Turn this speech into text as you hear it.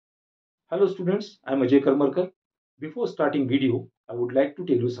Hello students, I am Ajay Karmarkar. Before starting video, I would like to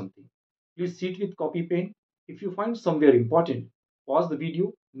tell you something. Please sit with copy pen. If you find somewhere important, pause the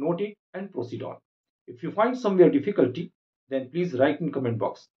video, note it and proceed on. If you find somewhere difficulty, then please write in comment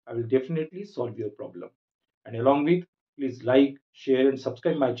box. I will definitely solve your problem. And along with, please like, share and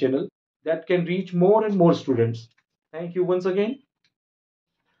subscribe my channel that can reach more and more students. Thank you once again.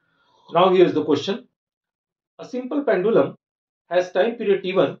 Now here is the question. A simple pendulum has time period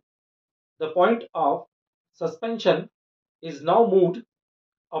T1. The point of suspension is now moved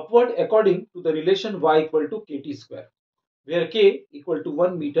upward according to the relation y equal to kt square, where k equal to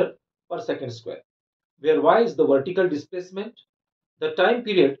 1 meter per second square, where y is the vertical displacement. The time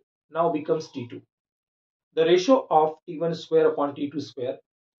period now becomes t2. The ratio of t1 square upon t2 square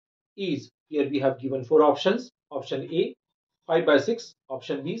is, here we have given four options. Option A 5 by 6,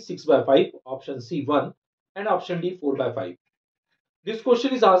 option B 6 by 5, option C 1 and option D 4 by 5. This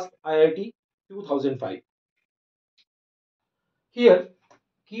question is asked IIT 2005. Here,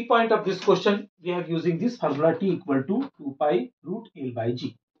 key point of this question, we are using this formula T equal to 2 pi root L by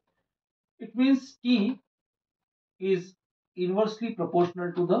G. It means T is inversely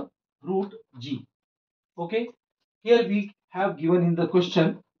proportional to the root G. Okay. Here we have given in the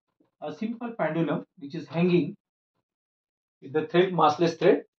question a simple pendulum which is hanging with the thread, massless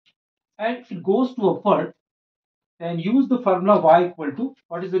thread, and it goes to upward. Then use the formula y equal to,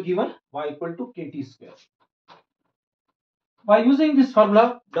 what is the given? Y equal to kt square. By using this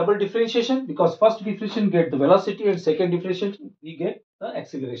formula, double differentiation, because first differentiation get the velocity and second differentiation we get the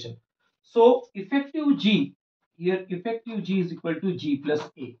acceleration. So effective G, here effective G is equal to G plus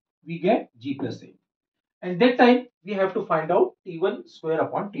A. We get G plus A. And that time we have to find out T1 square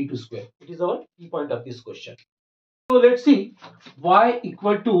upon T2 square. It is our key point of this question. So let's see, y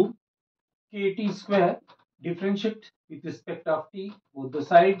equal to kt square, differentiate with respect of t, both the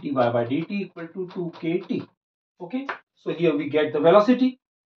side, dy by dt equal to 2kt. Okay, so here we get the velocity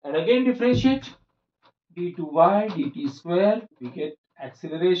and again differentiate d2y dt square, we get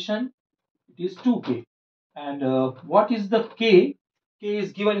acceleration, it is 2k. And what is the k? K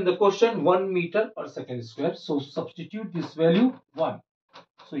is given in the question 1 meter per second square. So substitute this value 1.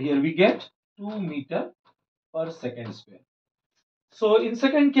 So here we get 2 meter per second square. So in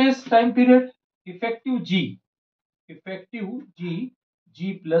second case, time period, effective G,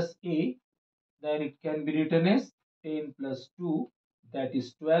 G plus A, then it can be written as 10 plus 2, that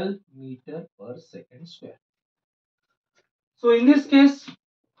is 12 meter per second square. So in this case,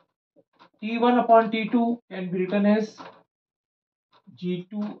 T1 upon T2 can be written as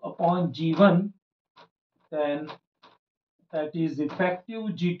G2 upon G1, then that is effective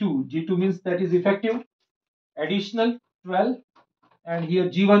G2. G2 means that is effective, additional 12, and here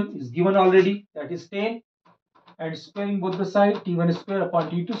G1 is given already, that is 10, and squaring both the side, T1 square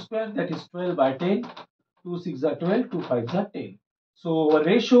upon T2 square, that is 12 by 10, 2 6 are 12, 2 5 are 10. So our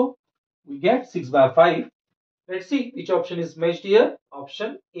ratio, we get 6 by 5. Let's see which option is matched here.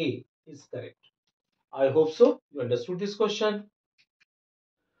 Option A is correct. I hope so you understood this question.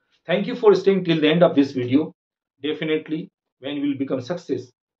 Thank you for staying till the end of this video. Definitely, when you will become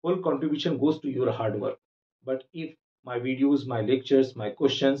success, whole contribution goes to your hard work. But if my videos, my lectures, my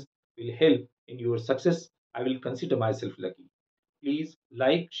questions will help in your success, I will consider myself lucky. Please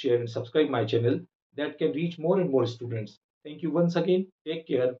like, share and subscribe my channel that can reach more and more students. Thank you once again. Take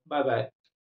care. Bye bye.